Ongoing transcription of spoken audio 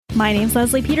My name's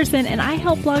Leslie Peterson, and I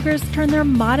help bloggers turn their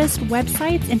modest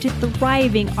websites into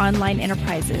thriving online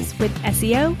enterprises with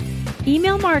SEO,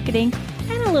 email marketing,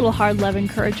 and a little hard love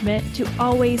encouragement to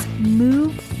always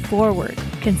move forward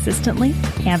consistently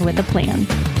and with a plan.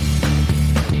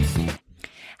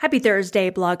 Happy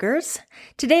Thursday, bloggers.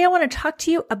 Today I want to talk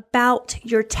to you about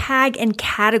your tag and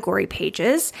category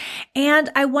pages,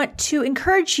 and I want to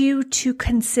encourage you to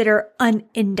consider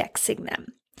unindexing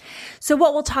them. So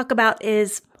what we'll talk about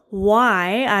is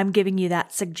why I'm giving you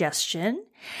that suggestion,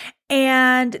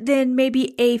 and then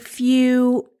maybe a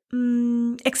few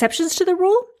exceptions to the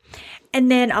rule, and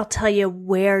then I'll tell you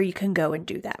where you can go and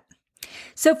do that.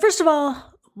 So first of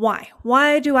all, why?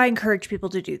 Why do I encourage people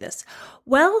to do this?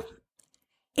 Well,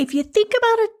 if you think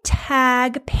about a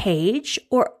tag page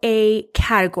or a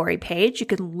category page, you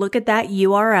can look at that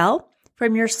URL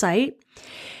from your site.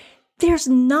 There's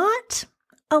not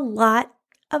a lot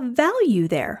of value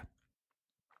there.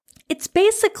 It's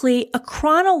basically a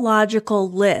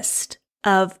chronological list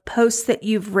of posts that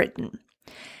you've written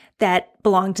that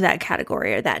belong to that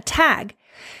category or that tag.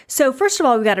 So first of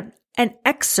all, we've got an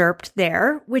excerpt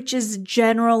there, which is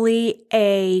generally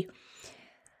I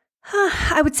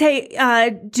would say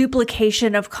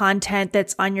duplication of content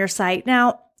that's on your site.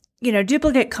 Now,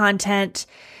 duplicate content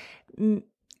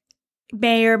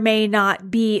may or may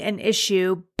not be an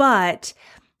issue, but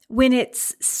when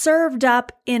it's served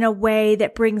up in a way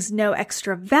that brings no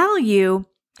extra value,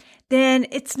 then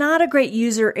it's not a great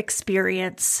user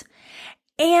experience.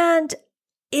 And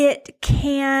it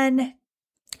can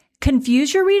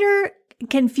confuse your reader,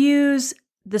 confuse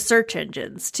the search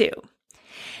engines too.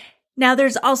 Now,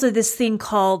 there's also this thing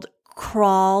called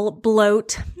crawl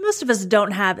bloat. Most of us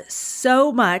don't have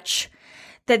so much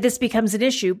that this becomes an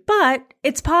issue, but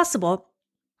it's possible.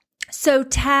 So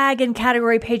tag and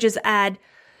category pages add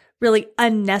really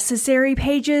unnecessary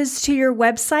pages to your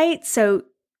website. So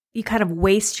you kind of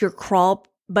waste your crawl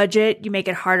budget. You make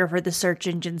it harder for the search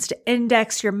engines to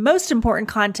index your most important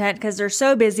content because they're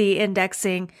so busy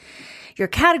indexing your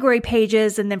category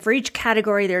pages. And then for each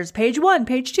category, there's page 1,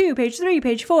 page 2, page 3,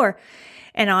 page 4,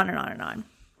 and on and on and on.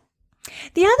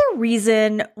 The other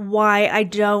reason why I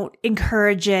don't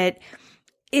encourage it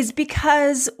is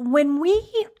because when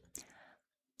we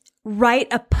write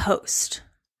a post,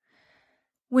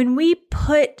 when we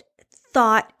put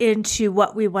thought into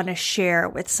what we want to share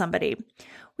with somebody,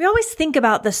 we always think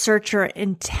about the searcher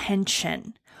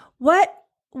intention. What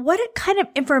kind of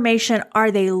information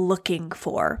are they looking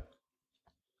for?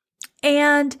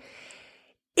 And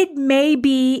it may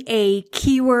be a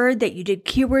keyword that you did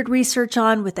keyword research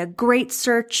on with a great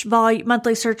search volume,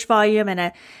 monthly search volume, and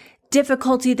a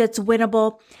difficulty that's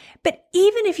winnable. But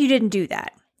even if you didn't do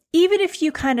that, even if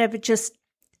you kind of just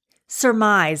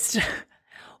surmised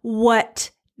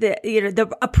what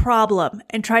a problem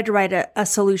and tried to write a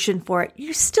solution for it,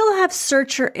 you still have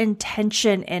searcher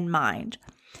intention in mind.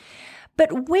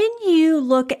 But when you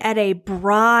look at a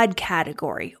broad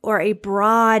category or a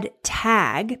broad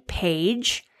tag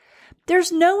page,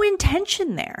 there's no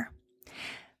intention there.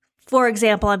 For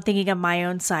example, I'm thinking of my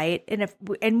own site,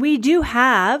 and we do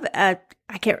have I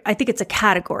think it's a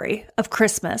category of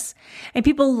Christmas, and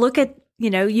people look at,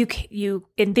 you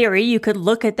in theory, you could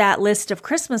look at that list of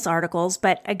Christmas articles,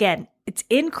 but again, it's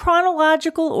in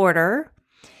chronological order.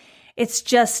 It's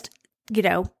just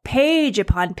page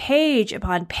upon page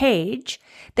upon page.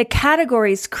 The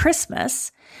category is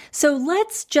Christmas. So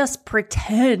let's just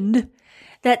pretend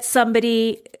that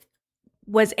somebody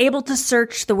was able to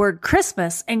search the word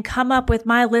Christmas and come up with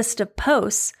my list of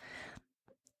posts.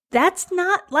 That's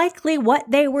not likely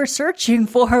what they were searching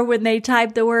for when they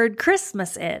typed the word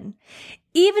Christmas in.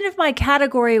 Even if my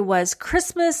category was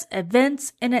Christmas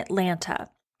events in Atlanta.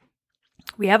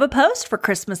 We have a post for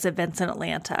Christmas events in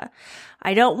Atlanta.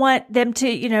 I don't want them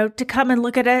to come and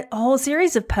look at a whole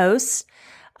series of posts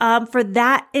for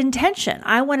that intention.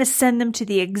 I want to send them to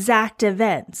the exact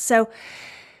event. So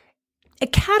a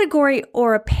category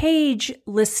or a page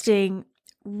listing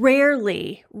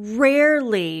rarely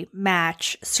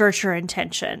match searcher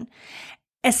intention,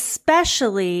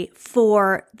 especially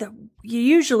for the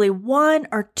usually 1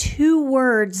 or 2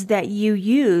 words that you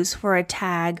use for a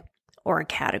tag or a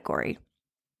category.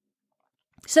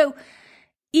 So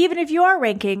even if you are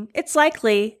ranking, it's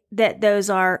likely that those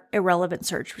are irrelevant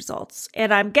search results.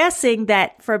 And I'm guessing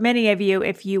that for many of you,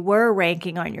 if you were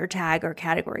ranking on your tag or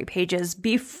category pages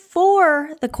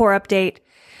before the core update,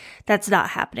 that's not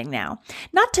happening now.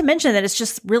 Not to mention that it's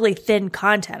just really thin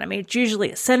content. I mean, it's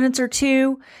usually a sentence or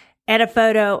 2 and a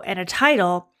photo and a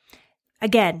title.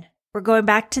 Again, we're going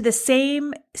back to the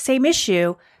same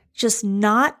issue, just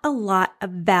not a lot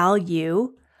of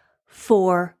value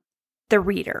for the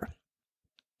reader.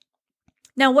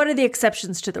 Now, what are the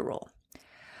exceptions to the rule?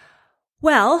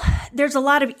 Well, there's a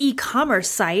lot of e-commerce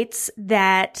sites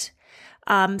that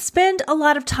spend a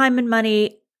lot of time and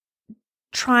money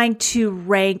trying to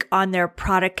rank on their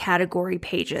product category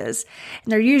pages.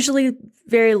 And they're usually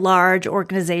very large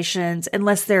organizations,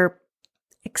 unless they're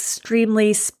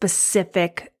extremely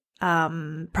specific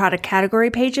product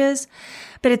category pages.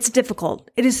 But it's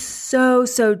difficult. It is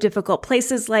so difficult.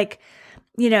 Places like,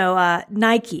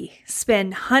 Nike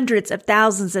spend hundreds of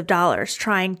thousands of dollars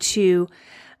trying to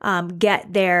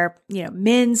get their,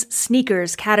 men's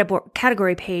sneakers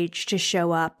category page to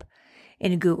show up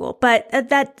in Google. But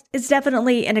that is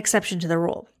definitely an exception to the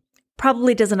rule.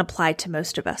 Probably doesn't apply to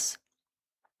most of us.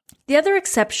 The other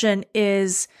exception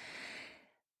is,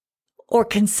 or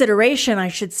consideration, I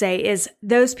should say, is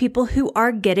those people who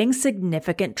are getting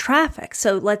significant traffic.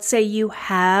 So let's say you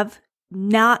have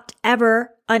not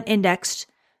ever unindexed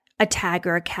a tag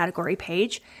or a category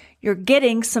page. You're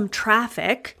getting some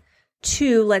traffic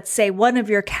to, let's say, one of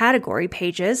your category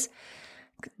pages.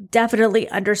 Definitely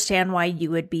understand why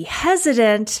you would be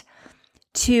hesitant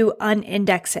to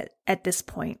unindex it at this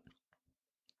point.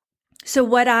 So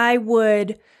what I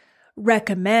would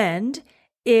recommend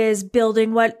is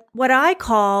building what I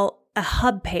call a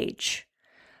hub page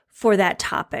for that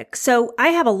topic. So I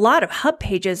have a lot of hub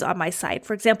pages on my site.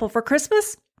 For example, for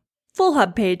Christmas, full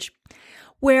hub page,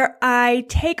 where I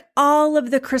take all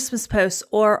of the Christmas posts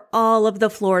or all of the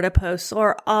Florida posts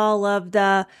or all of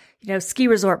the, ski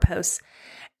resort posts,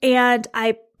 and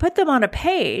I put them on a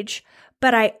page,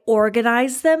 but I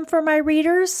organize them for my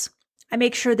readers. I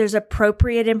make sure there's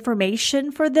appropriate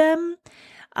information for them.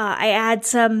 I add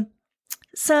some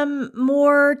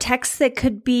more text that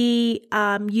could be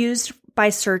used by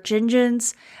search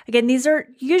engines. Again, these are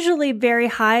usually very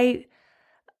high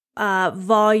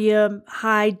volume,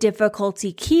 high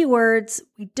difficulty keywords.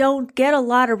 We don't get a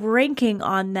lot of ranking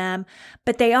on them,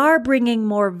 but they are bringing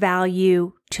more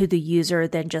value to the user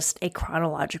than just a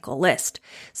chronological list.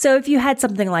 So if you had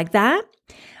something like that,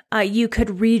 you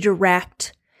could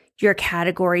redirect your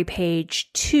category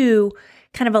page to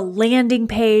kind of a landing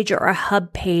page or a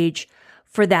hub page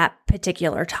for that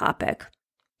particular topic.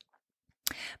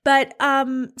 But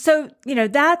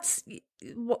that's,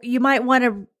 you might want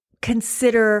to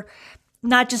consider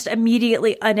not just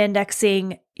immediately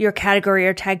unindexing your category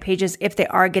or tag pages if they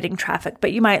are getting traffic,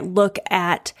 but you might look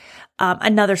at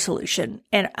another solution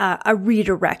and a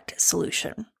redirect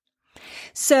solution.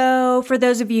 So for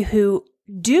those of you who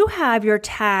do have your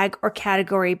tag or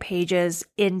category pages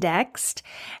indexed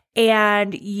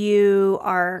and you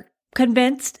are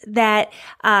convinced that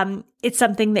it's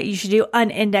something that you should do,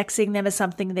 unindexing them is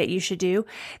something that you should do,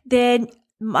 then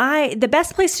the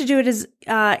best place to do it is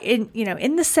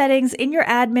in the settings in your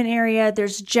admin area.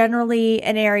 There's generally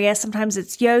an area, sometimes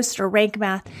it's Yoast or Rank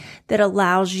Math, that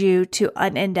allows you to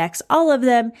unindex all of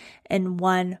them in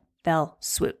one fell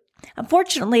swoop.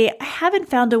 Unfortunately, I haven't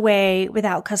found a way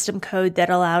without custom code that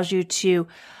allows you to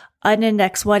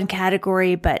unindex one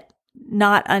category but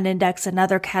not unindex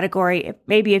another category.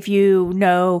 Maybe if you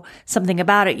know something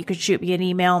about it, you could shoot me an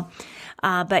email.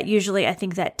 But usually I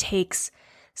think that takes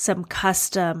some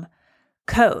custom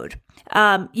code.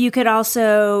 You could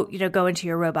also, go into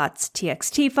your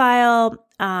robots.txt file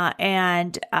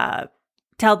and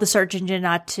tell the search engine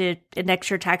not to index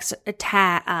your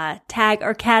tag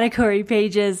or category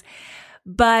pages,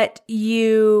 but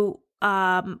you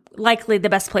likely the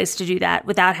best place to do that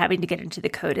without having to get into the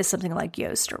code is something like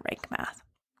Yoast or Rank Math.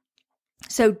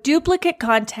 So duplicate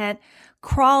content,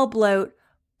 crawl bloat,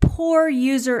 poor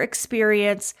user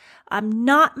experience,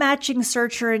 not matching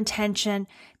searcher intention.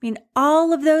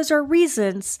 All of those are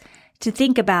reasons to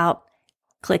think about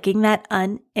clicking that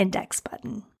unindex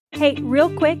button. Hey, real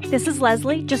quick, this is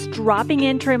Leslie, just dropping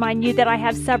in to remind you that I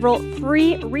have several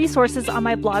free resources on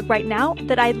my blog right now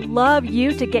that I'd love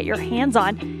you to get your hands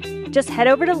on. Just head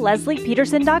over to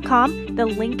lesliepeterson.com. The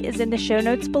link is in the show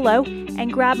notes below,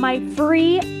 and grab my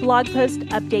free blog post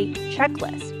update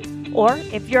checklist. Or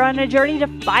if you're on a journey to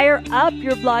fire up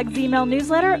your blog's email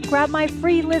newsletter, grab my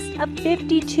free list of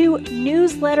 52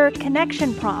 newsletter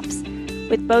connection prompts.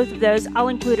 With both of those, I'll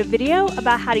include a video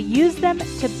about how to use them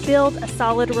to build a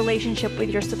solid relationship with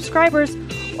your subscribers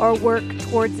or work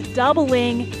towards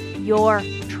doubling your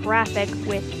traffic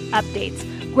with updates.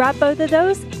 Grab both of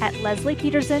those at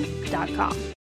lesliepeterson.com.